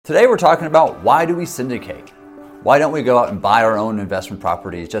Today we're talking about why do we syndicate? Why don't we go out and buy our own investment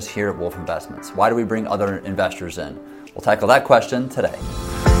properties just here at Wolf Investments? Why do we bring other investors in? We'll tackle that question today.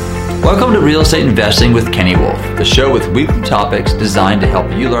 Welcome to Real Estate Investing with Kenny Wolf, the show with weekly topics designed to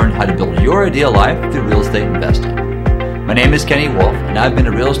help you learn how to build your ideal life through real estate investing. My name is Kenny Wolf, and I've been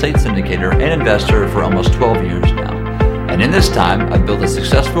a real estate syndicator and investor for almost 12 years now. And in this time, I've built a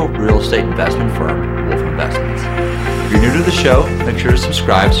successful real estate investment firm, Wolf Investments. If you're new to the show, make sure to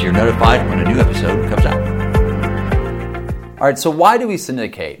subscribe so you're notified when a new episode comes out. All right, so why do we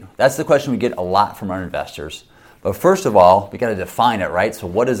syndicate? That's the question we get a lot from our investors. But first of all, we got to define it, right? So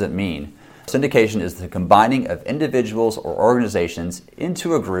what does it mean? Syndication is the combining of individuals or organizations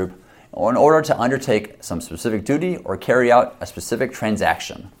into a group in order to undertake some specific duty or carry out a specific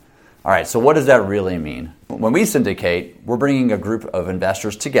transaction. All right, so what does that really mean? When we syndicate, we're bringing a group of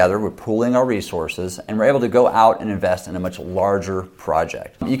investors together, we're pooling our resources, and we're able to go out and invest in a much larger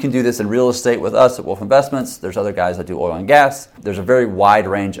project. You can do this in real estate with us at Wolf Investments. There's other guys that do oil and gas. There's a very wide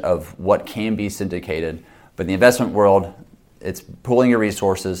range of what can be syndicated, but in the investment world, it's pooling your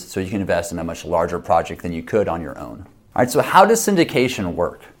resources so you can invest in a much larger project than you could on your own. All right, so how does syndication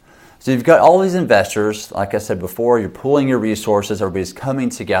work? So you've got all these investors, like I said before, you're pooling your resources, everybody's coming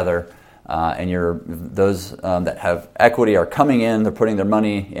together, and those that have equity are coming in, they're putting their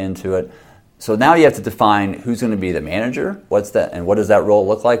money into it. So now you have to define who's going to be the manager, what's that, and what does that role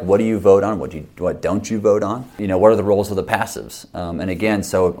look like? What do you vote on? What don't you vote on? What are the roles of the passives? And again,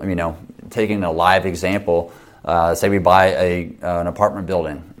 so taking a live example, say we buy an apartment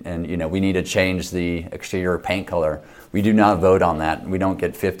building, and we need to change the exterior paint color. We do not vote on that. We don't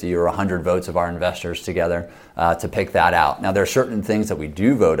get 50 or 100 votes of our investors together to pick that out. Now, there are certain things that we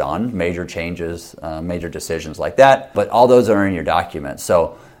do vote on, major changes, major decisions like that, but all those are in your document.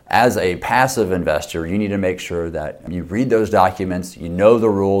 So as a passive investor, you need to make sure that you read those documents, you know the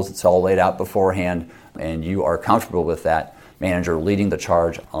rules, it's all laid out beforehand, and you are comfortable with that manager leading the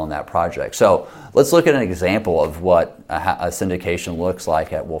charge on that project. So let's look at an example of what a syndication looks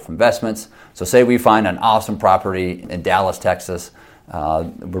like at Wolf Investments. So say we find an awesome property in Dallas, Texas.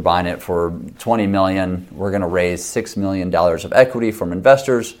 We're buying it for $20 million. We're going to raise $6 million of equity from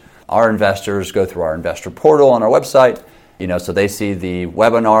investors. Our investors go through our investor portal on our website. So they see the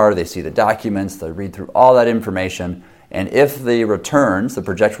webinar, they see the documents, they read through all that information. And if the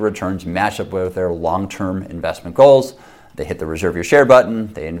projected returns match up with their long-term investment goals, they hit the reserve your share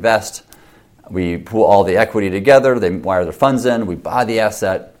button, they invest, we pool all the equity together, they wire their funds in, we buy the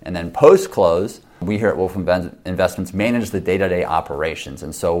asset, and then post-close, we here at Wolf Investments manage the day-to-day operations.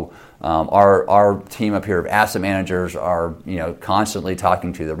 And so our team up here of asset managers are constantly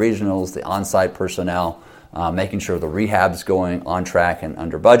talking to the regionals, the on-site personnel, making sure the rehab's going on track and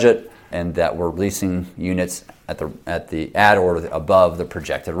under budget, and that we're leasing units at or above the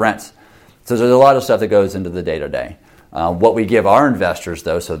projected rents. So there's a lot of stuff that goes into the day-to-day. What we give our investors,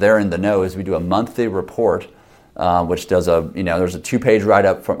 though, so they're in the know, is we do a monthly report, which does there's a 2-page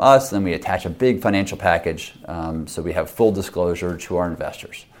write-up from us, then we attach a big financial package, so we have full disclosure to our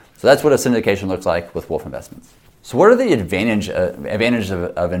investors. So that's what a syndication looks like with Wolf Investments. So what are the advantages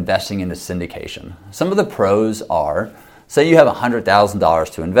of investing into syndication? Some of the pros are, say you have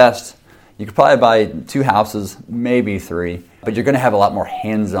 $100,000 to invest, you could probably buy 2 houses, maybe 3, but you're going to have a lot more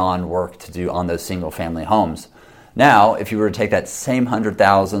hands-on work to do on those single-family homes. Now, if you were to take that same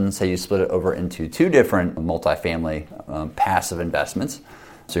 $100,000, say you split it over into 2 different multifamily passive investments.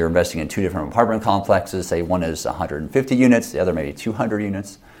 So you're investing in 2 different apartment complexes. Say one is 150 units, the other maybe 200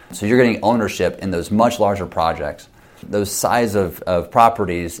 units. So you're getting ownership in those much larger projects. Those size of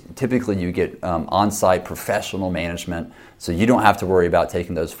properties, typically you get on-site professional management, so you don't have to worry about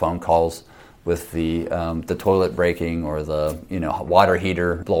taking those phone calls with the toilet breaking or the water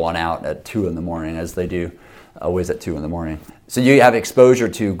heater blowing out at 2 in the morning, as they do. Always at 2 in the morning. So you have exposure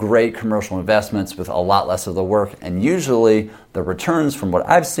to great commercial investments with a lot less of the work, and usually the returns from what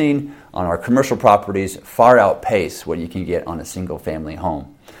I've seen on our commercial properties far outpace what you can get on a single family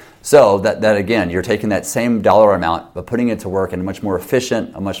home. So that again, you're taking that same dollar amount but putting it to work in a much more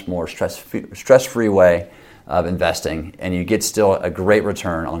efficient, a much more stress-free way of investing, and you get still a great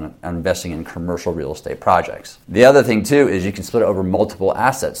return on investing in commercial real estate projects. The other thing too is you can split it over multiple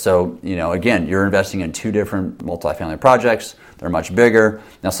assets. So, again, you're investing in 2 different multifamily projects. They're much bigger.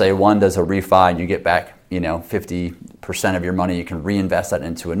 Now say one does a refi and you get back, 50% of your money, you can reinvest that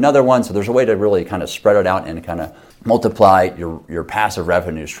into another one. So there's a way to really kind of spread it out and kind of multiply your passive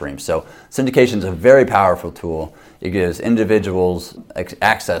revenue stream. So syndication is a very powerful tool. It gives individuals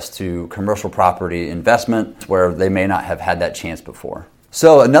access to commercial property investment where they may not have had that chance before.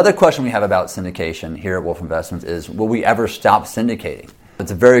 So another question we have about syndication here at Wolf Investments is, will we ever stop syndicating?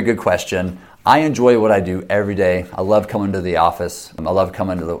 It's a very good question. I enjoy what I do every day. I love coming to the office. I love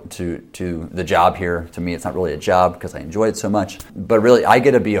coming to the job here. To me, it's not really a job because I enjoy it so much. But really, I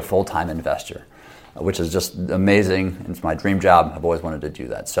get to be a full-time investor, which is just amazing. It's my dream job. I've always wanted to do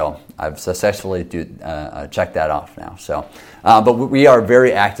that. So I've successfully checked that off now. But we are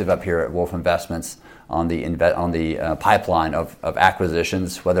very active up here at Wolf Investments on the pipeline of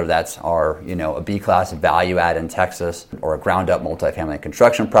acquisitions, whether that's a B-class value add in Texas, or a ground-up multifamily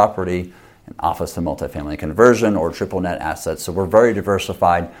construction property, an office to multifamily conversion, or triple net assets. So we're very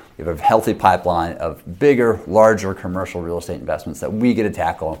diversified. We have a healthy pipeline of bigger, larger commercial real estate investments that we get to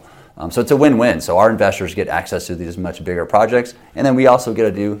tackle. So it's a win-win. So our investors get access to these much bigger projects, and then we also get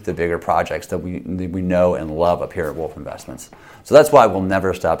to do the bigger projects that we know and love up here at Wolf Investments. So that's why we'll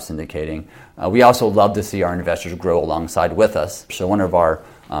never stop syndicating. We also love to see our investors grow alongside with us. So one of our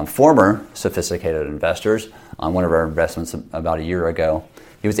former sophisticated investors on one of our investments about a year ago,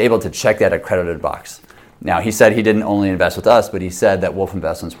 he was able to check that accredited box. Now, he said he didn't only invest with us, but he said that Wolf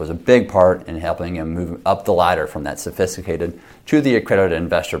Investments was a big part in helping him move up the ladder from that sophisticated to the accredited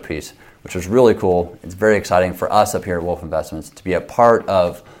investor piece, which was really cool. It's very exciting for us up here at Wolf Investments to be a part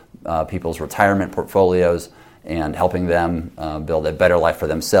of people's retirement portfolios and helping them build a better life for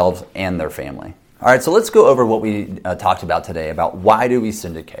themselves and their family. All right, so let's go over what we talked about today about why do we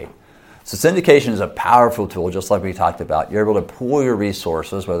syndicate. So syndication is a powerful tool, just like we talked about. You're able to pool your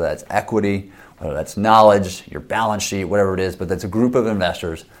resources, whether that's equity, whether that's knowledge, your balance sheet, whatever it is, but that's a group of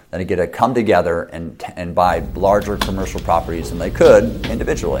investors that get to come together and buy larger commercial properties than they could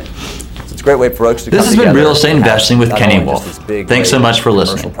individually. So it's a great way for folks to come together. This has been Real Estate Investing with Kenny Wolf. Thanks so much for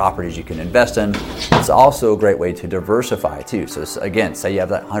listening. Commercial properties you can invest in. It's also a great way to diversify too. So again, say you have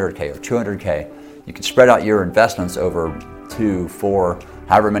that 100K or 200K, you can spread out your investments over 2, 4,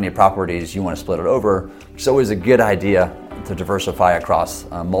 however many properties you want to split it over. It's always a good idea to diversify across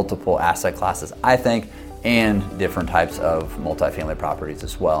multiple asset classes, I think, and different types of multifamily properties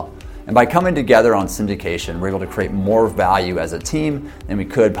as well. And by coming together on syndication, we're able to create more value as a team than we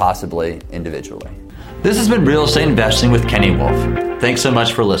could possibly individually. This has been Real Estate Investing with Kenny Wolf. Thanks so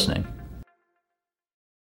much for listening.